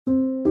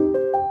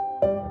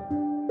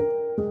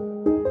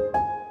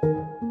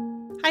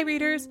Hi,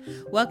 readers.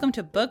 Welcome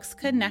to Books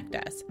Connect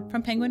Us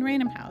from Penguin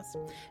Random House.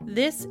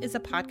 This is a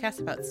podcast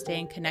about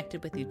staying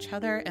connected with each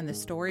other and the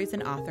stories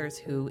and authors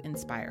who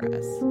inspire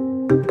us.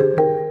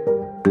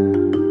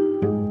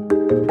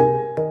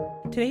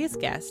 Today's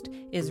guest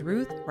is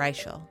Ruth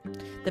Reichl,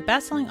 the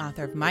best-selling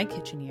author of My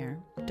Kitchen Year,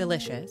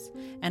 Delicious,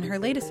 and her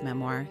latest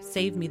memoir,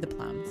 Save Me the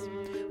Plums,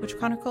 which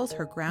chronicles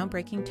her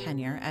groundbreaking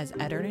tenure as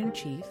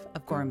editor-in-chief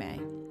of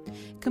Gourmet.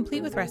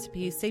 Complete with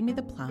recipes, Save Me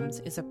the Plums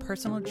is a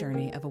personal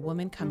journey of a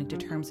woman coming to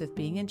terms with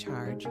being in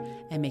charge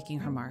and making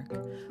her mark,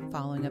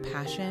 following a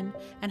passion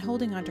and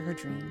holding on to her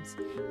dreams,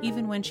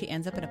 even when she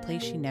ends up in a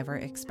place she never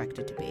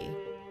expected to be.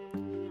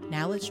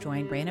 Now let's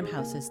join Random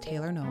House's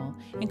Taylor Knoll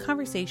in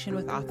conversation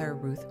with author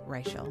Ruth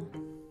Reichl.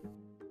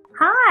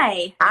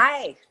 Hi.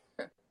 Hi.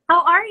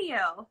 How are you?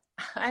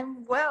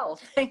 I'm well,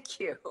 thank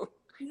you.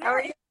 Yeah, How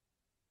are you?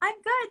 I'm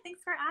good.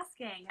 Thanks for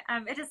asking.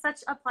 It is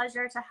such a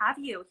pleasure to have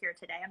you here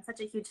today. I'm such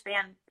a huge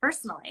fan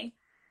personally.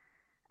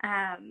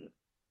 Thank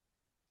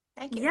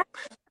you. Yeah,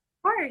 of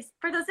course.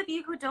 For those of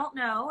you who don't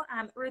know,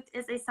 Ruth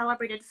is a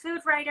celebrated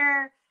food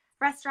writer,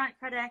 restaurant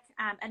critic,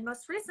 and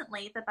most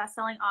recently, the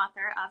best-selling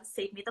author of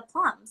Save Me the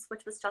Plums,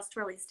 which was just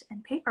released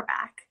in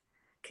paperback.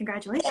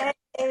 Congratulations.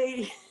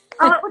 Yay.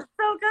 Oh, it was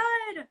so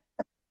good.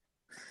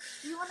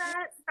 Do you want to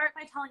start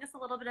by telling us a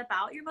little bit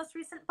about your most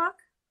recent book?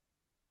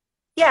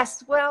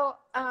 Yes, well,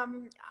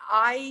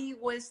 I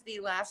was the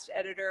last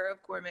editor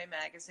of Gourmet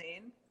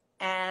magazine,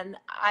 and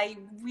I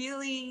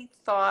really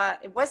thought,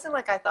 it wasn't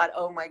like I thought,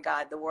 oh my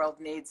God, the world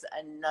needs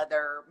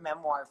another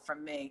memoir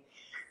from me.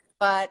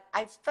 But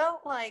I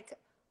felt like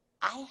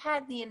I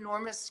had the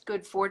enormous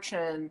good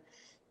fortune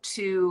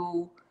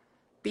to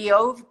be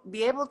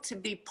able to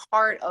be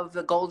part of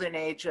the golden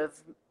age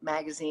of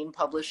magazine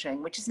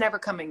publishing, which is never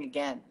coming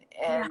again.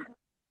 And,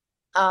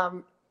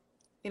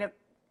 you know,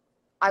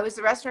 I was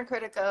the restaurant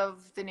critic of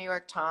the New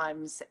York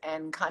Times,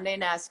 and Condé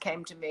Nast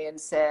came to me and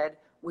said,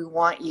 we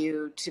want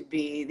you to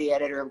be the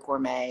editor of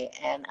Gourmet.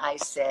 And I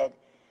said,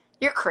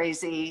 you're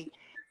crazy.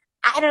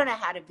 I don't know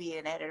how to be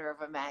an editor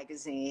of a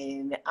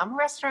magazine. I'm a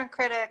restaurant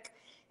critic.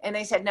 And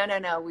they said,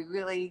 no, we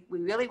really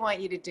want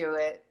you to do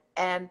it.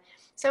 And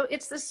so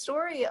it's the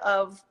story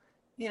of,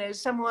 you know,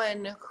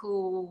 someone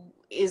who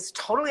is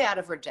totally out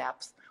of her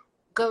depth,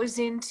 goes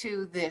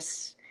into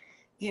this,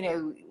 you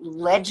know,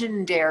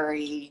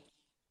 legendary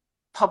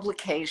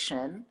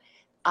publication,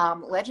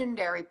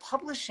 legendary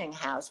publishing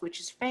house,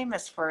 which is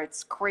famous for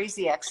its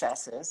crazy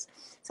excesses.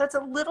 So it's a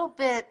little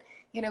bit,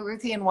 you know,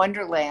 Ruthie in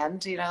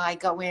Wonderland. You know, I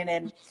go in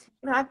and,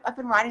 you know, I've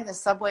been riding the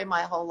subway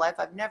my whole life.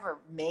 I've never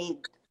made,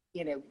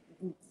 you know,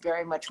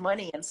 very much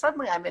money. And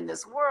suddenly I'm in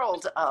this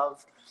world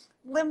of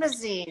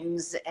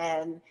limousines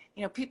and,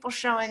 you know, people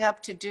showing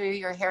up to do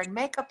your hair and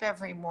makeup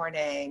every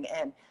morning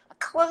and a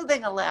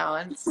clothing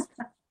allowance.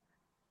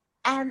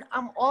 And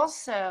I'm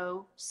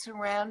also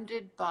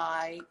surrounded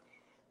by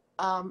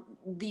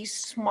the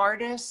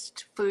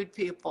smartest food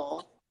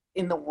people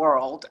in the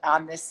world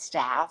on this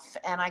staff.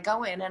 And I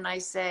go in and I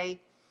say,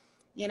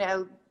 you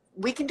know,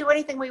 we can do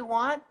anything we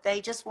want.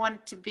 They just want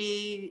it to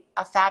be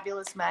a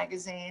fabulous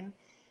magazine.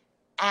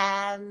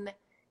 And,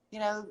 you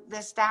know,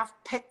 the staff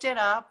picked it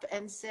up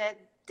and said,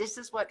 this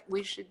is what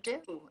we should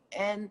do.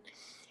 And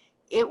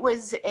it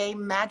was a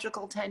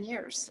magical 10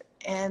 years.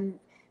 And,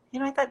 you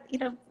know, I thought, you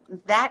know,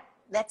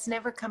 that's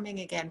never coming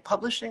again.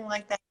 Publishing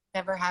like that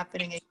never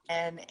happening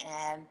again.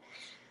 And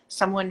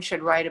someone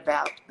should write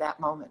about that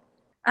moment.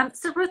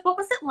 So Ruth, what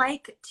was it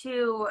like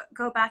to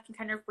go back and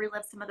kind of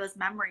relive some of those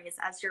memories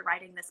as you're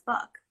writing this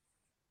book?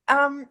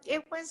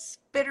 It was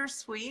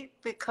bittersweet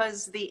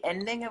because the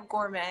ending of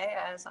Gourmet,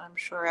 as I'm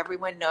sure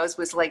everyone knows,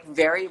 was like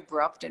very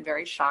abrupt and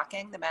very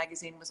shocking. The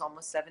magazine was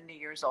almost 70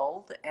 years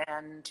old,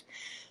 and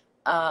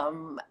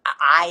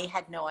I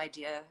had no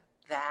idea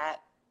that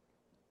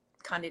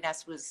Condé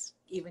Nast was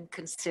even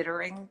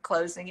considering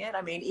closing it.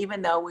 I mean,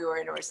 even though we were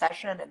in a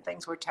recession and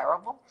things were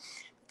terrible,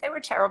 they were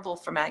terrible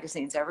for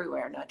magazines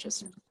everywhere, not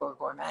just for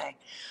Gourmet.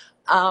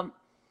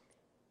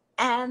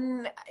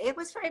 And it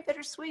was very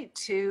bittersweet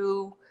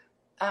to,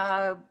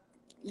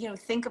 you know,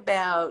 think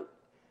about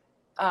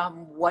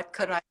what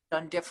could I have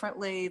done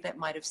differently that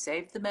might have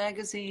saved the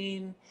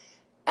magazine.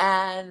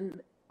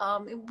 And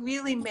it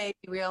really made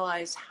me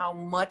realize how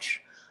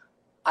much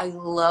I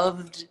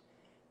loved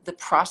the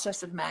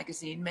process of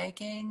magazine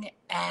making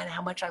and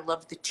how much I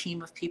loved the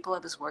team of people I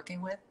was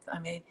working with. I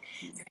mean,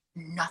 there's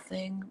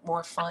nothing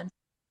more fun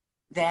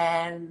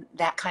than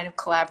that kind of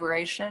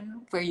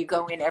collaboration where you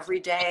go in every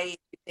day,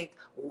 you think,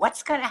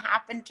 what's going to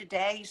happen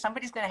today?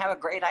 Somebody's going to have a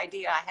great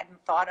idea I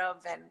hadn't thought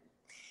of, and,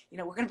 you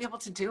know, we're going to be able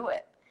to do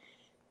it.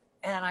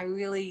 And I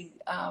really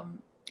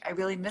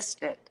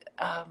missed it.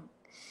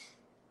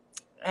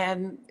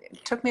 And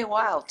it took me a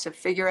while to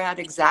figure out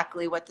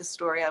exactly what the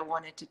story I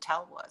wanted to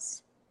tell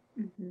was.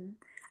 Mm-hmm.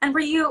 And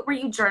were you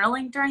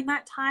journaling during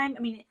that time?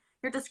 I mean,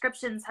 your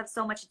descriptions have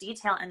so much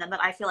detail in them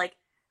that I feel like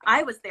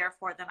I was there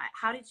for them.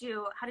 How did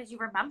you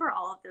remember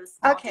all of those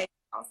small Okay,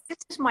 details? this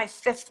is my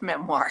 5th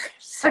memoir.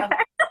 So,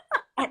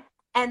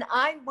 and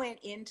I went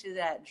into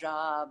that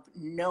job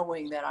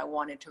knowing that I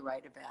wanted to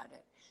write about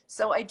it.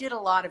 So I did a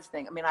lot of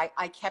things. I mean,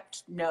 I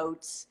kept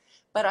notes,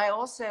 but I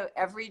also,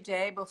 every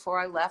day before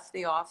I left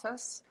the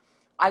office,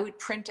 I would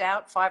print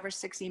out 5 or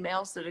 6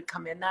 emails that had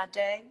come in that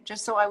day,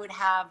 just so I would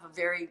have a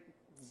very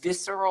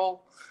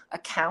visceral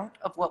account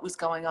of what was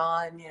going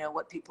on, you know,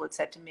 what people had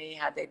said to me,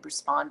 how they'd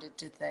responded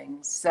to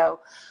things. So,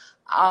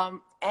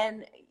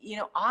 and, you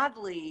know,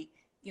 oddly,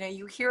 you know,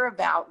 you hear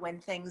about when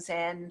things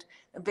end,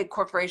 a big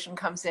corporation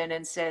comes in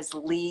and says,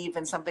 leave,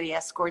 and somebody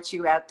escorts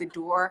you out the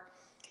door.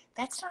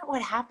 That's not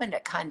what happened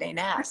at Condé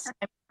Nast.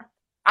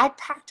 I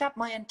packed up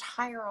my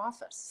entire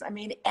office. I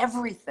mean,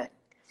 everything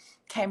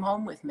came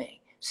home with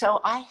me. So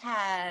I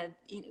had,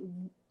 you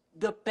know,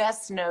 the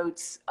best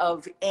notes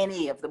of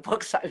any of the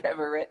books I've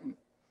ever written.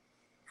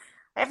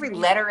 Every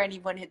letter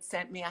anyone had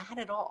sent me, I had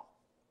it all.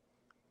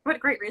 What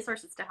great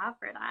resources to have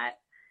for that.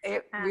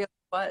 It really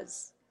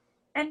was.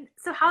 And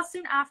so how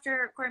soon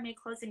after Gourmet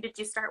Closing did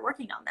you start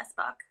working on this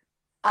book?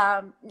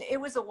 It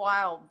was a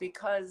while,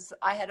 because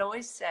I had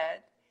always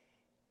said,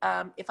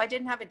 if I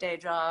didn't have a day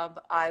job,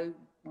 I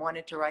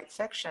wanted to write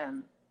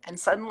fiction. And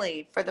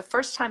suddenly, for the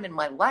first time in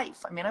my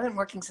life, I mean, I've been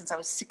working since I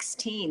was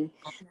 16.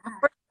 The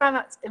first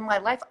time in my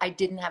life, I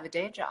didn't have a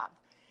day job.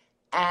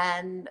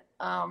 And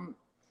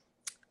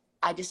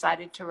I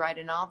decided to write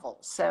a novel.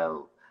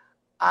 So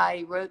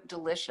I wrote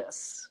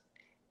Delicious,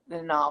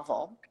 the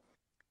novel.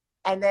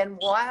 And then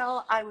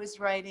while I was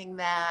writing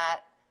that,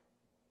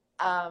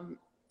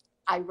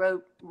 I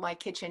wrote My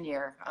Kitchen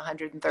Year,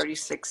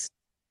 136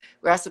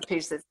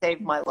 recipes that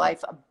saved my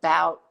life,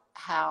 about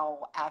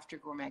how after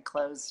Gourmet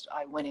closed,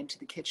 I went into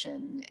the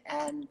kitchen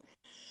and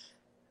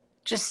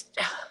just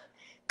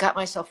got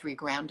myself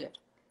regrounded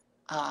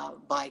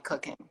by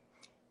cooking.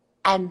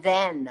 And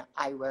then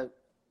I wrote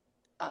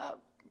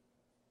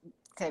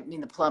Save Me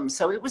the Plums.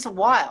 So it was a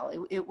while.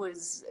 There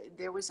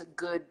was a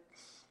good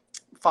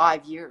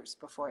 5 years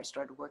before I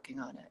started working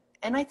on it.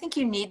 And I think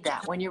you need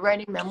that. When you're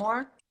writing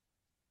memoir,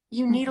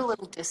 you need a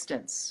little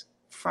distance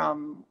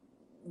from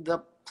the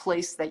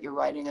place that you're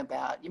writing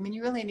about. I mean,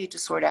 you really need to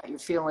sort out your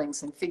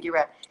feelings and figure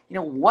out, you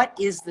know, what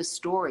is the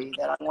story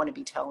that I want to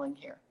be telling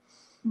here.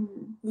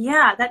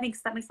 Yeah, that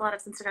makes a lot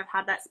of sense to have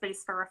had that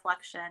space for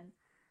reflection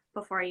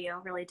before you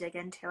really dig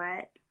into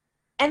it.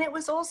 And it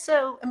was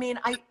also, I mean,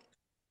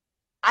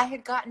 I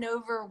had gotten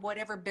over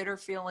whatever bitter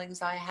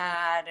feelings I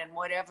had and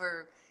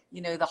whatever,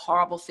 you know, the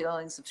horrible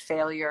feelings of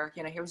failure.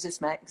 You know, here was this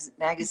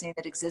magazine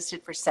that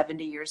existed for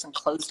 70 years and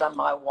closed on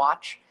my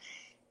watch.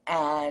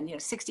 And, you know,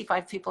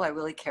 65 people I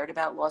really cared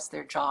about lost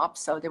their jobs.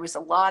 So there was a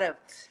lot of,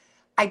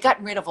 I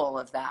got rid of all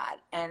of that.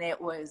 And it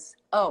was,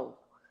 oh,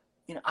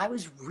 you know, I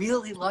was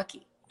really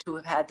lucky to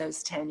have had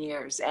those 10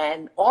 years.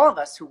 And all of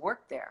us who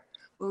worked there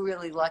were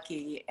really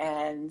lucky.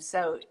 And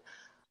so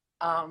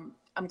I'm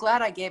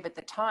glad I gave it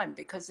the time,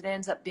 because it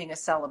ends up being a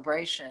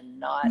celebration,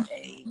 not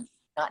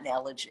an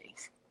elegy.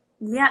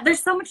 Yeah,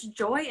 there's so much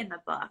joy in the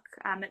book.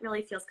 It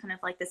really feels kind of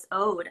like this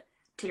ode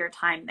to your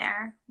time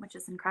there, which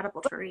is incredible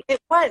to read.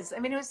 It was. I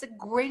mean, it was the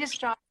greatest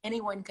job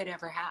anyone could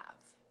ever have.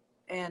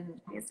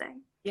 And, amazing.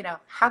 You know,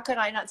 how could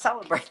I not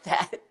celebrate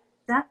that?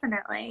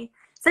 Definitely.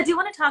 So do you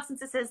want to talk, since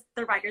this is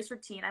the writer's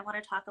routine, I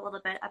want to talk a little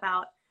bit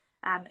about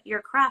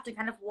your craft and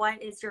kind of what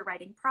is your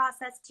writing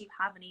process? Do you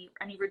have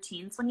any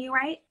routines when you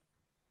write?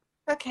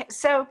 Okay,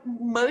 so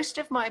most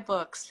of my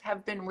books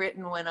have been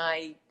written when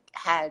I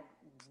had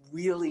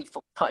really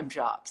full-time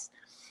jobs.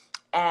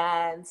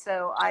 And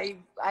so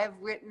I've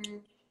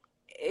written,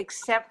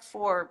 except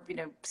for, you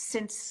know,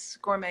 since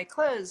Gourmet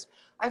closed,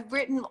 I've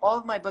written all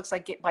of my books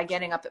by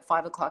getting up at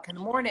 5 o'clock in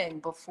the morning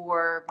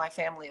before my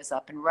family is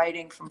up, and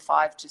writing from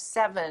 5 to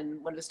 7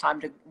 when it was time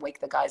to wake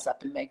the guys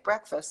up and make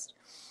breakfast.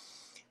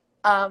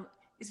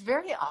 It's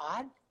very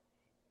odd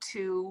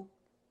to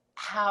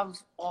have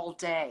all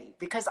day,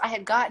 because I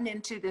had gotten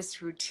into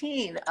this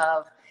routine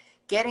of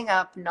getting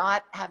up,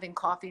 not having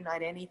coffee,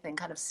 not anything,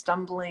 kind of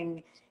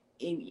stumbling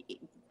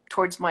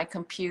towards my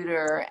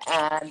computer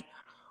and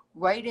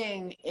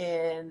writing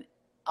in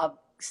a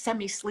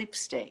semi-sleep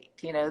state.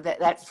 You know,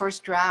 that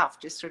first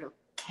draft just sort of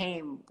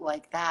came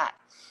like that.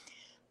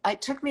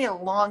 It took me a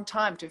long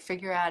time to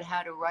figure out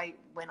how to write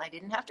when I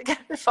didn't have to get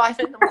up at 5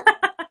 in the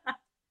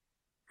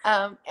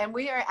morning. And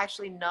we are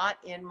actually not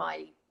in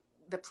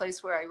the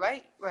place where I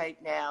write right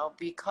now,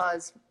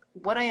 because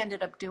what I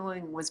ended up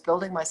doing was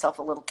building myself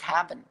a little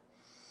cabin.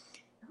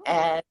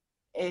 And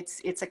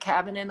it's a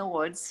cabin in the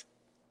woods,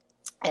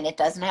 and it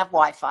doesn't have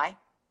Wi-Fi.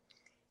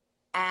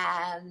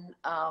 And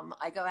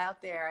I go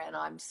out there and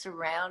I'm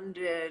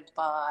surrounded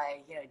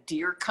by, you know,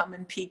 deer come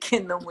and peek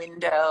in the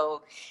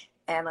window,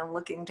 and I'm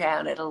looking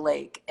down at a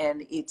lake,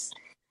 and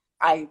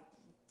I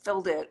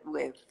filled it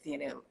with, you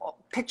know,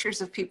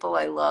 pictures of people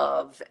I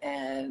love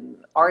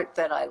and art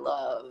that I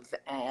love,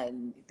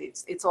 and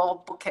it's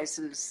all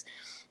bookcases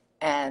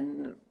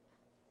and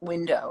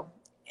window,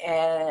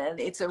 and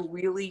it's a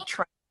really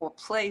tranquil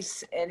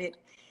place, and it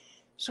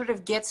sort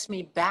of gets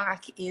me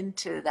back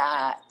into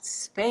that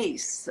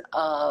space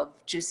of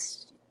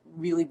just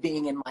really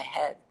being in my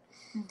head.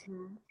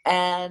 Mm-hmm.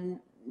 And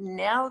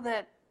now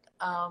that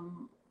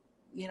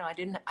I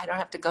don't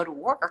have to go to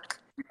work.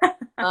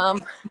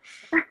 Um,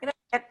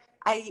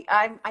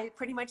 I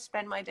pretty much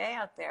spend my day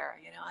out there.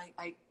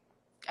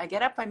 I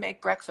get up, I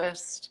make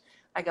breakfast,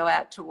 I go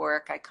out to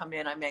work, I come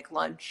in, I make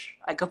lunch,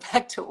 I go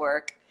back to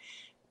work.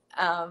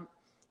 Um,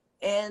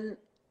 and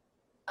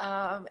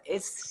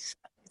it's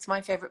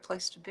my favorite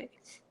place to be.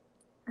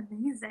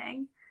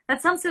 Amazing.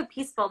 That sounds so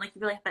peaceful. Like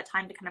you really have that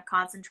time to kind of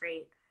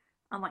concentrate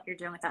on what you're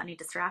doing without any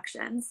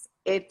distractions.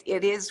 It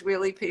is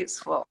really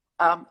peaceful.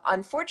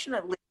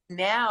 Unfortunately,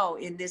 now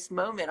in this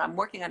moment, I'm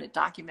working on a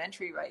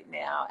documentary right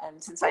now,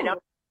 and since I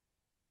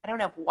don't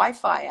have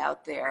Wi-Fi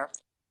out there,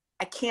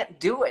 I can't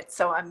do it.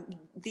 So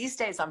these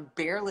days I'm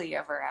barely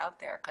ever out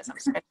there because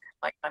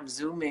I'm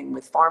Zooming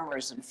with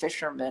farmers and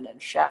fishermen and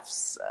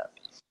chefs.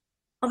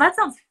 Well, that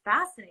sounds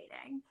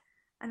fascinating.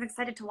 I'm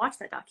excited to watch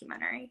that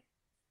documentary.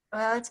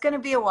 Well, it's going to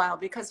be a while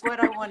because what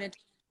I wanted to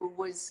do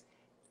was,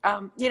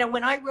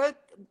 when I wrote,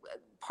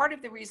 part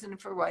of the reason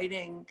for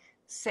writing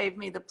Save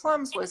Me the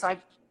Plums was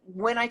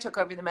when I took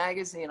over the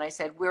magazine, I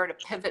said, we're at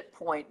a pivot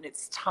point and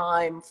it's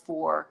time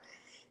for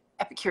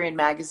Epicurean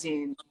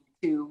Magazine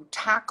to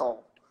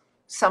tackle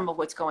some of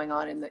what's going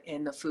on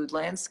in the food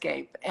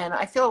landscape. And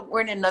I feel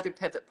we're in another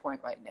pivot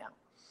point right now.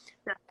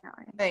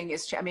 Definitely. Thing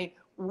is,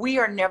 we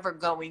are never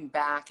going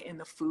back in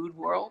the food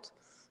world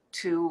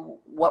to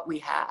what we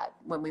had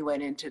when we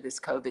went into this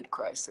COVID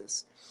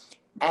crisis.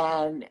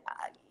 And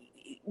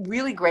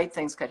really great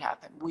things could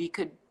happen. We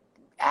could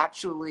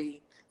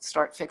actually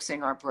start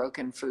fixing our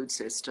broken food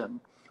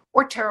system,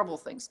 or terrible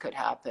things could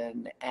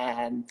happen,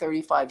 and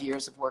 35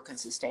 years of work in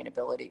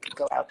sustainability could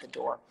go out the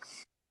door.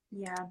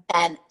 Yeah.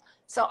 And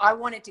so I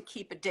wanted to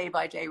keep a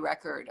day-by-day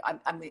record.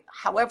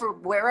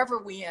 Wherever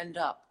we end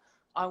up,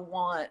 I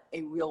want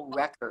a real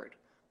record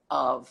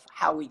of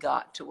how we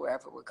got to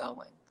wherever we're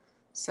going.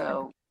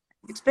 So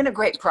it's been a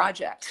great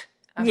project.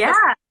 Yeah.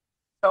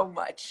 So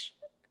much.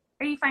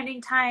 Are you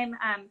finding time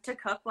to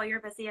cook while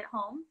you're busy at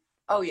home?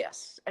 Oh,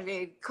 yes.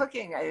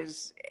 Cooking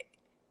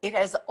it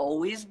has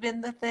always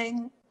been the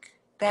thing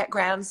that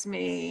grounds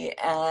me.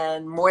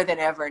 And more than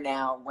ever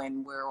now,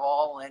 when we're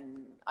all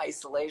in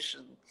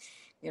isolation,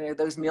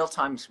 those meal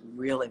times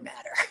really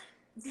matter.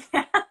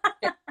 Yeah.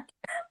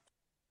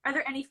 Are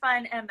there any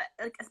fun,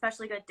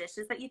 especially good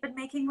dishes that you've been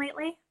making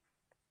lately?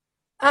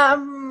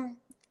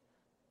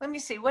 Let me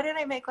see. What did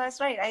I make last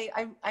night?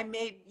 I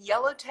made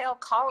yellowtail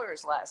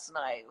collars last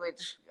night,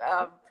 which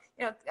I'm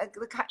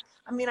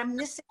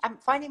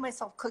finding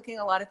myself cooking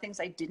a lot of things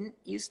I didn't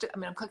used to.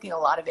 I'm cooking a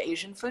lot of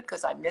Asian food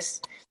because I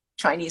miss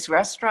Chinese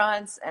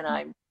restaurants and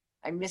I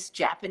miss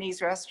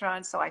Japanese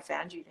restaurants. So I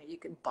found you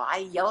can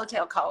buy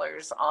yellowtail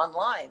collars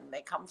online.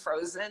 They come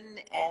frozen,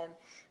 and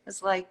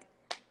it's like,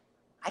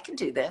 I can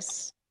do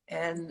this.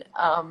 And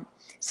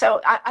so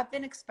I've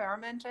been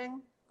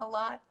experimenting a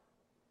lot.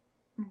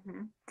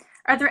 Mm-hmm.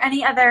 Are there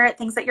any other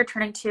things that you're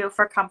turning to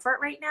for comfort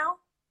right now?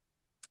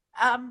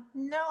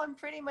 No, I'm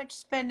pretty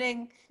much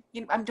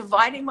I'm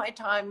dividing my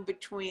time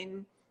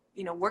between,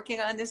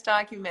 working on this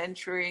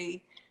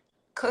documentary,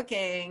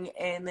 cooking,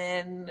 and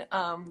then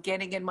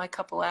getting in my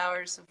couple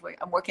hours of work.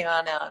 I'm working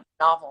on a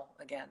novel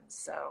again.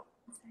 So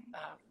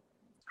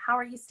how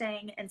are you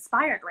staying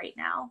inspired right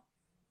now?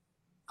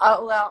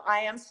 Well,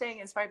 I am staying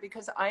inspired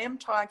because I am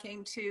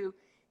talking to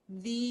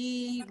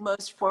the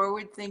most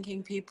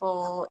forward-thinking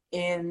people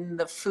in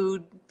the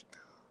food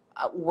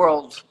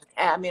world.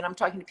 I'm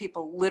talking to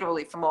people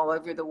literally from all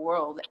over the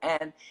world,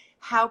 and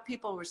how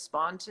people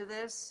respond to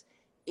this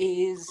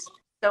is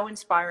so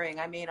inspiring.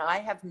 I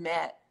have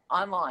met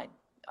online,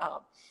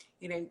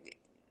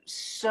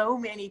 so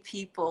many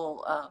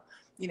people,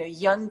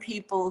 young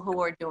people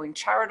who are doing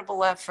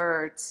charitable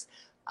efforts,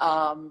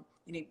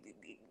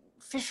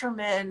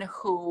 fishermen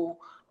who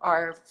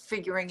are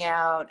figuring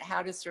out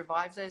how to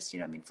survive this.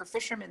 For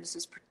fishermen, this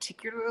is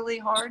particularly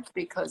hard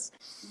because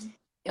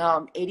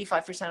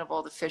 85% of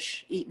all the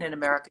fish eaten in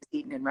America is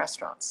eaten in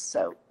restaurants.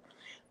 So,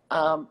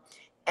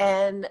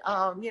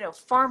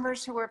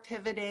 farmers who are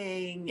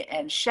pivoting,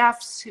 and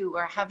chefs who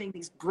are having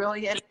these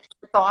brilliant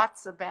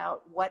thoughts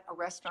about what a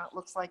restaurant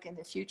looks like in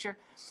the future.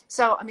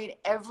 So,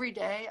 every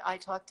day I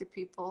talk to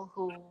people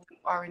who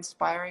are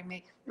inspiring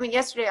me.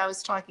 Yesterday I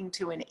was talking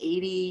to an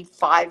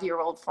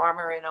 85-year-old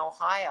farmer in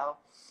Ohio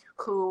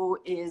who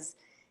is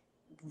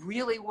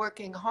really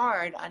working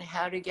hard on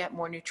how to get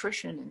more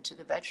nutrition into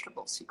the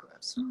vegetables he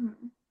grows.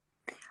 Mm-hmm.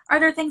 Are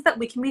there things that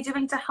we can be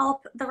doing to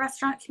help the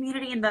restaurant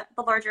community and the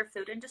larger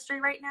food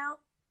industry right now?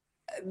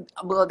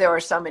 Well, there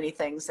are so many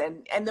things.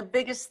 And the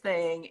biggest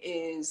thing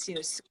is,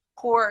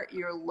 support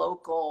your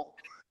local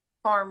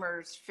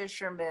farmers,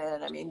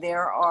 fishermen.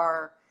 There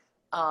are,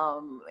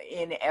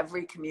 in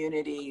every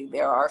community,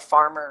 there are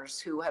farmers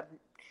who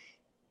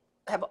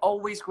have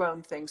always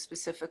grown things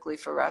specifically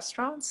for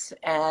restaurants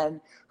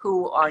and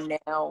who are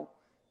now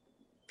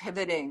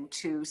pivoting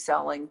to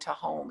selling to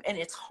home. And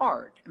it's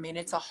hard.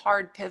 It's a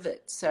hard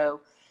pivot.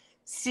 So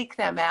seek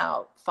them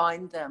out,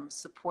 find them,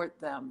 support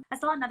them. I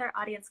saw another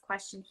audience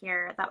question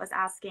here that was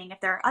asking if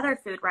there are other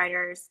food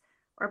writers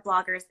or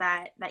bloggers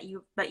that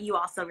you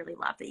also really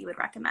love that you would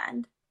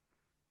recommend.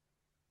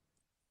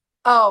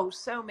 Oh,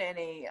 so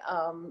many.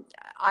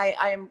 I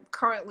am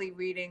currently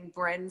reading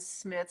Bren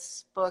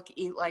Smith's book,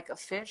 Eat Like a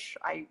Fish.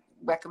 I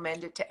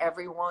recommend it to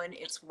everyone.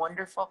 It's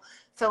wonderful.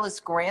 Phyllis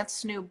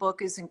Grant's new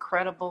book is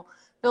incredible.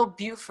 Bill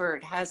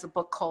Buford has a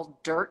book called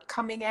Dirt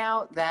coming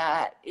out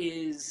that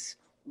is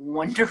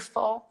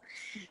wonderful.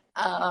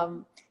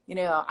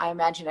 I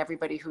imagine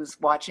everybody who's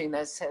watching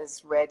this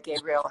has read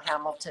Gabrielle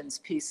Hamilton's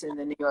piece in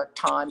the New York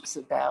Times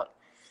about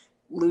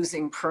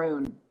losing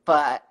Prune,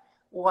 but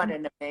what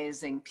an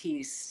amazing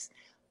piece.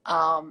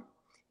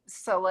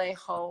 Soleil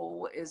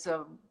Ho is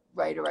a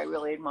writer I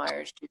really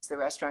admire. She's the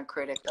restaurant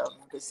critic of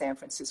the San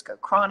Francisco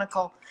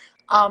Chronicle.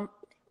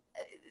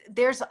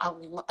 There's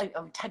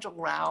Tejal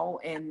Rao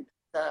in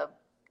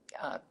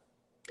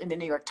the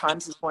New York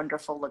Times is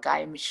wonderful.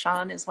 Lagaya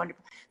Michan is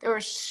wonderful. There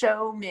are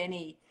so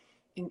many.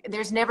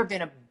 There's never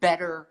been a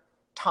better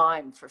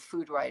time for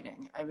food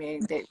writing. I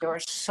mean, there are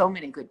so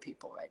many good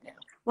people right now.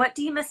 What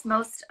do you miss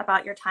most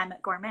about your time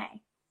at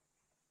Gourmet?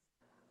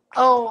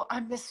 Oh, I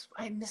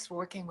miss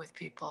working with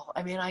people.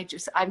 I mean,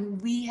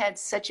 we had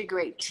such a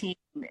great team,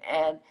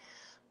 and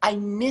I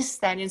miss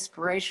that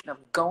inspiration of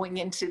going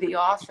into the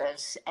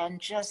office and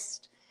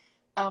just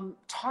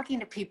talking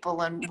to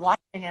people and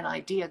watching an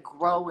idea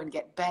grow and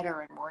get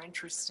better and more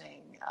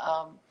interesting.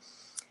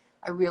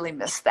 I really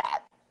miss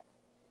that.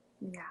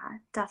 Yeah,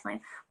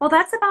 definitely. Well,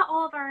 that's about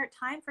all of our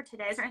time for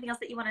today. Is there anything else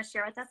that you want to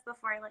share with us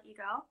before I let you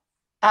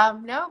go?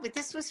 No, but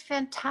this was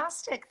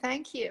fantastic.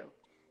 Thank you.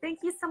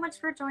 Thank you so much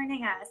for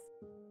joining us.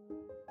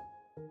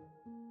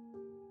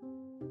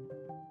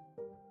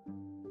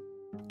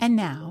 And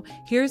now,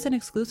 here's an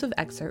exclusive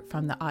excerpt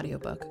from the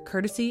audiobook,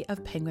 courtesy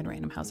of Penguin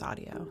Random House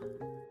Audio.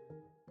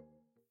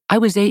 I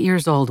was 8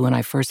 years old when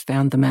I first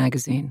found the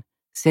magazine,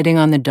 sitting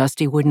on the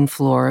dusty wooden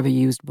floor of a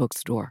used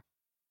bookstore.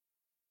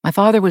 My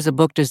father was a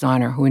book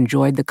designer who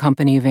enjoyed the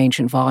company of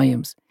ancient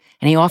volumes,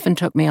 and he often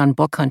took me on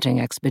book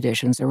hunting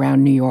expeditions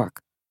around New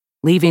York,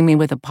 leaving me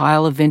with a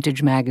pile of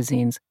vintage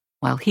magazines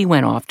while he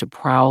went off to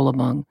prowl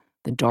among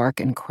the dark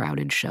and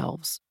crowded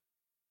shelves.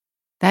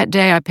 That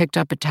day I picked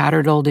up a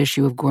tattered old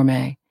issue of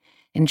Gourmet,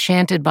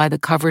 enchanted by the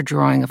cover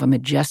drawing of a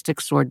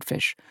majestic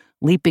swordfish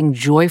leaping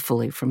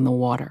joyfully from the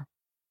water.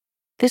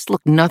 This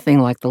looked nothing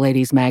like the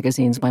ladies'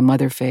 magazines my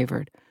mother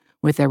favored,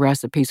 with their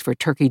recipes for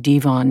turkey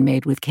divan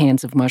made with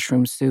cans of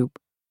mushroom soup,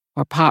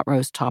 or pot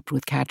roast topped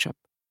with ketchup.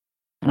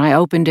 And I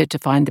opened it to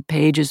find the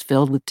pages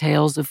filled with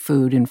tales of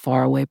food in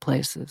faraway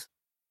places.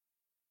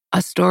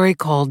 A story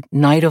called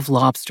Night of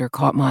Lobster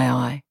caught my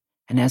eye,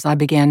 and as I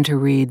began to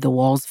read, the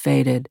walls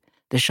faded,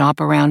 the shop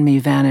around me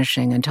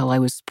vanishing until I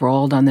was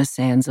sprawled on the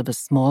sands of a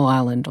small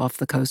island off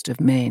the coast of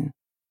Maine.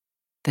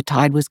 The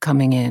tide was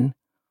coming in,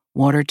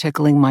 water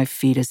tickling my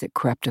feet as it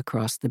crept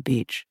across the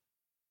beach.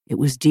 It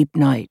was deep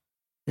night,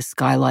 the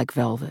sky like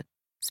velvet,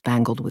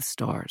 spangled with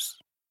stars.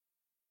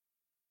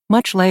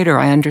 Much later,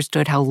 I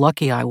understood how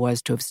lucky I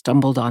was to have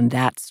stumbled on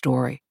that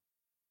story.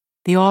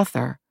 The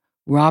author,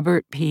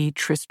 Robert P.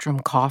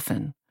 Tristram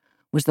Coffin,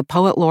 was the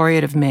poet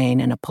laureate of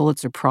Maine and a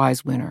Pulitzer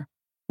Prize winner,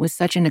 with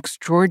such an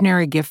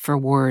extraordinary gift for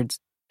words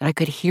that I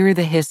could hear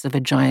the hiss of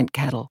a giant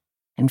kettle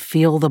and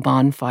feel the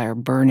bonfire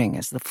burning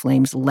as the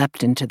flames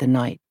leapt into the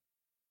night.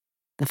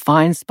 The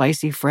fine,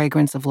 spicy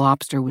fragrance of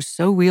lobster was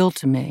so real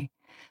to me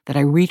that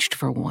I reached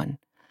for one,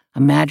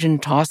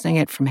 imagined tossing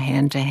it from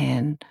hand to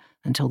hand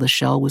until the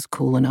shell was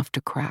cool enough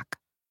to crack.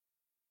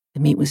 The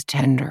meat was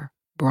tender,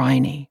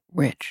 briny,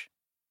 rich.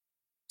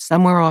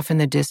 Somewhere off in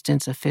the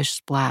distance, a fish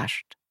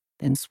splashed,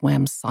 then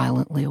swam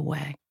silently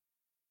away.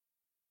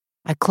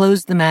 I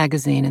closed the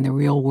magazine and the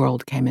real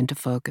world came into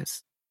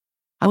focus.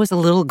 I was a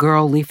little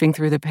girl leafing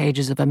through the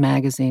pages of a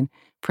magazine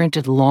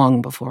printed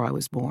long before I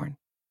was born.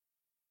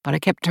 But I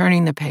kept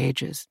turning the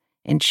pages,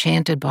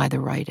 enchanted by the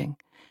writing,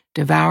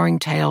 devouring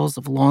tales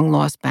of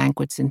long-lost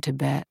banquets in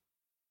Tibet,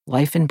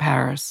 life in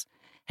Paris,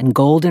 and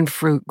golden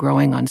fruit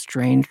growing on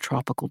strange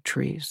tropical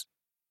trees.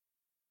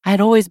 I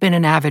had always been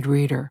an avid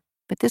reader,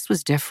 but this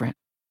was different.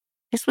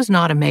 This was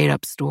not a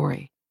made-up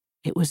story.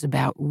 It was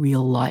about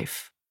real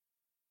life.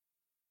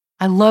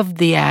 I loved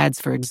the ads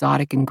for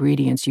exotic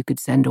ingredients you could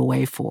send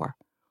away for: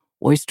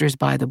 oysters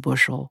by the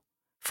bushel,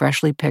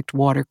 freshly picked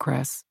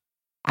watercress,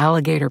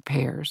 alligator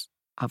pears,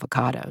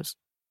 avocados,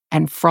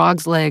 and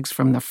frog's legs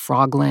from the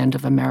frogland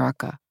of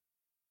America.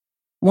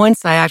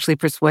 Once I actually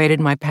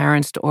persuaded my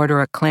parents to order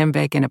a clam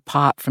bake in a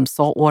pot from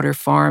Saltwater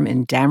Farm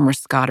in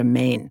Damariscotta,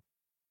 Maine.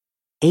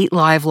 8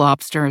 live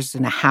lobsters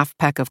and a half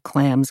peck of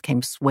clams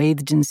came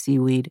swathed in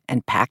seaweed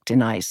and packed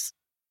in ice.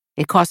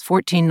 It cost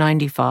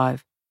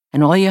 $14.95,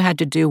 and all you had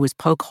to do was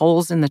poke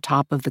holes in the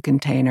top of the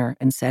container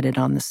and set it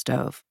on the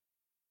stove.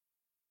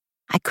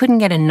 I couldn't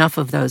get enough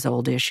of those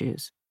old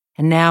issues,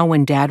 and now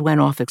when Dad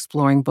went off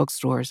exploring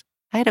bookstores,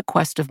 I had a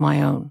quest of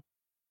my own.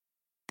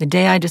 The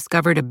day I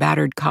discovered a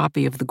battered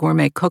copy of the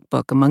Gourmet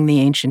Cookbook among the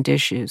ancient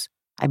issues,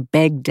 I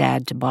begged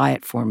Dad to buy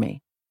it for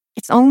me.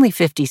 "It's only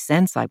 50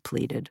 cents, I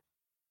pleaded.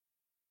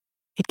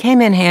 It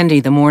came in handy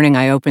the morning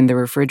I opened the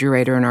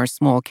refrigerator in our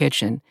small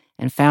kitchen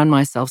and found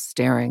myself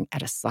staring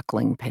at a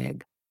suckling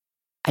pig.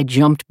 I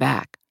jumped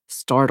back,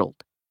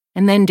 startled,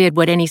 and then did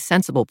what any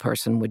sensible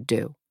person would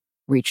do,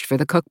 reached for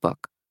the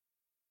cookbook.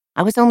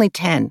 I was only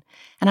 10,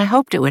 and I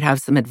hoped it would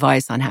have some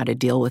advice on how to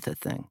deal with the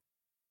thing.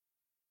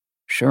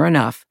 Sure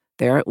enough,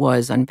 there it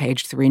was on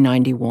page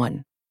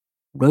 391,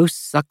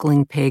 Roast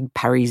Suckling Pig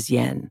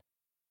Parisienne.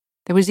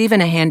 There was even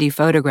a handy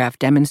photograph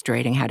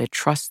demonstrating how to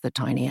truss the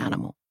tiny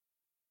animal.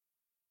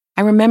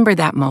 I remember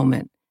that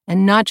moment,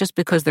 and not just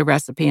because the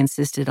recipe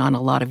insisted on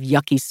a lot of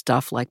yucky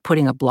stuff like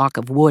putting a block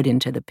of wood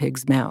into the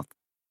pig's mouth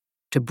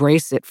to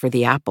brace it for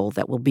the apple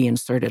that will be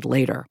inserted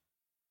later,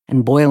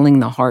 and boiling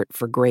the heart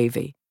for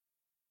gravy.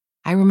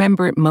 I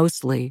remember it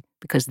mostly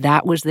because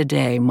that was the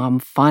day Mom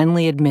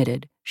finally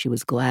admitted she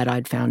was glad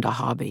I'd found a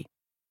hobby.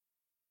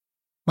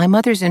 My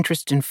mother's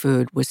interest in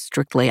food was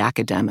strictly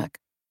academic.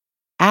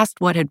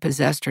 Asked what had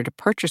possessed her to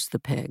purchase the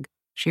pig,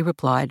 she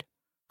replied,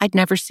 "I'd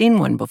never seen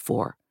one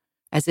before,"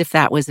 as if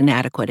that was an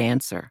adequate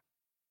answer.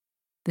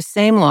 The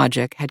same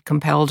logic had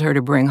compelled her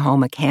to bring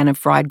home a can of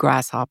fried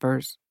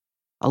grasshoppers,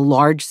 a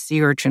large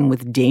sea urchin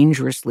with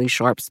dangerously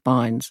sharp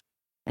spines,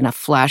 and a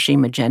flashy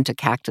magenta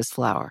cactus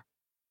flower.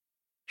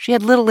 She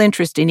had little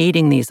interest in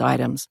eating these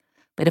items,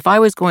 but if I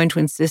was going to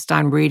insist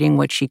on reading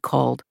what she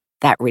called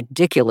that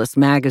ridiculous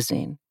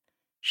magazine,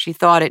 she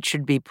thought it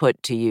should be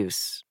put to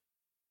use.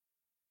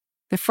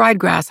 The fried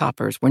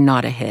grasshoppers were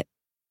not a hit.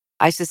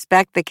 I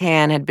suspect the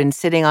can had been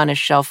sitting on a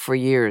shelf for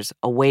years,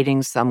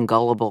 awaiting some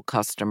gullible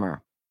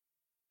customer.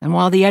 And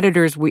while the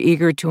editors were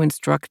eager to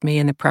instruct me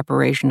in the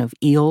preparation of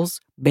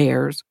eels,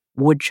 bears,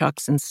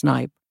 woodchucks, and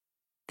snipe,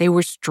 they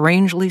were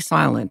strangely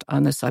silent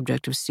on the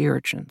subject of sea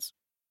urchins.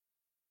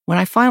 When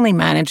I finally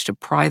managed to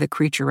pry the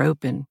creature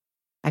open,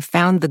 I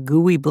found the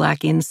gooey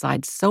black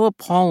inside so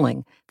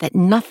appalling that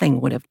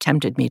nothing would have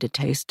tempted me to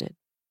taste it.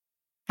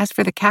 As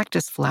for the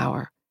cactus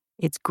flower,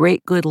 its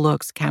great good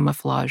looks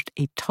camouflaged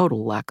a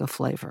total lack of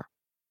flavor.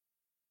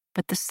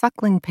 But the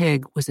suckling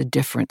pig was a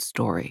different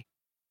story.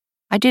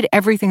 I did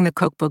everything the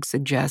cookbook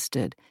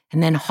suggested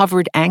and then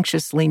hovered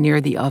anxiously near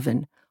the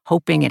oven,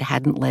 hoping it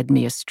hadn't led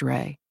me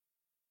astray.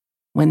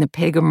 When the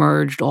pig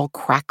emerged, all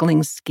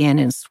crackling skin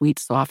and sweet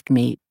soft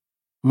meat,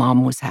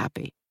 Mom was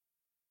happy.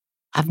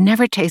 "I've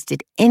never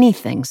tasted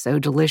anything so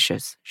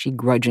delicious," she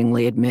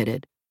grudgingly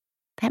admitted.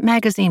 "That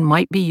magazine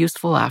might be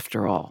useful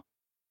after all."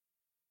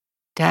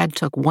 Dad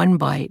took one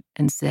bite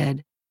and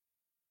said,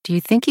 "Do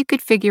you think you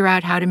could figure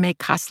out how to make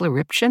Kassler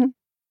Rippchen?"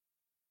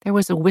 There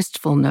was a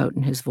wistful note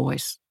in his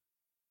voice.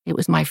 It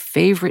was my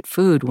favorite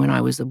food when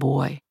I was a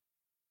boy.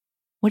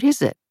 "What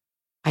is it?"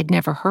 I'd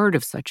never heard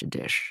of such a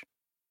dish.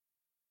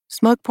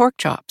 "Smoked pork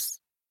chops.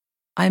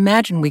 I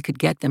imagine we could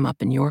get them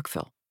up in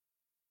Yorkville."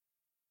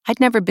 I'd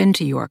never been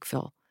to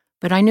Yorkville,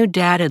 but I knew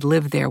Dad had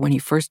lived there when he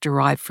first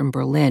arrived from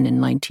Berlin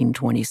in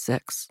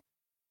 1926.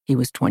 He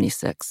was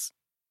 26.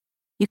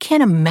 "You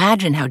can't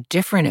imagine how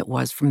different it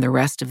was from the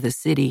rest of the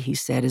city," he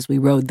said as we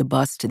rode the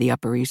bus to the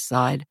Upper East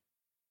Side.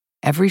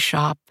 Every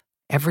shop,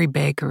 every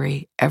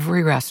bakery,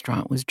 every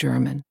restaurant was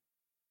German.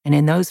 And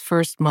in those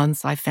first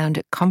months, I found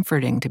it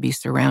comforting to be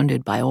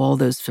surrounded by all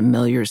those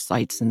familiar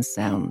sights and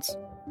sounds.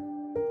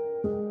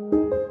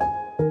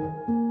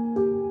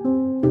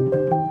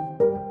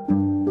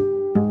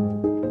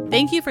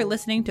 Thank you for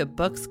listening to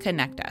Books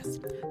Connect Us.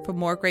 For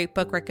more great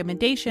book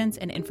recommendations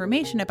and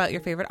information about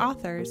your favorite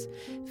authors,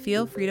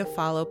 feel free to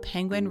follow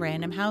Penguin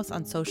Random House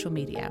on social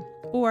media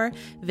or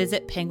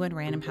visit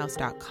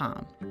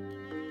penguinrandomhouse.com.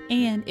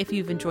 And if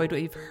you've enjoyed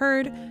what you've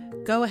heard,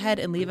 go ahead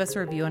and leave us a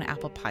review on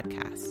Apple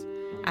Podcasts,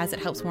 as it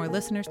helps more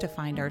listeners to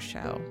find our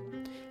show.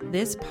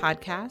 This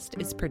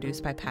podcast is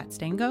produced by Pat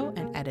Stango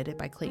and edited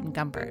by Clayton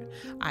Gumbert.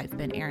 I've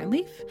been Erin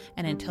Leaf,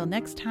 and until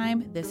next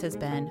time, this has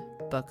been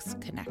Books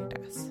Connect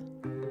Us.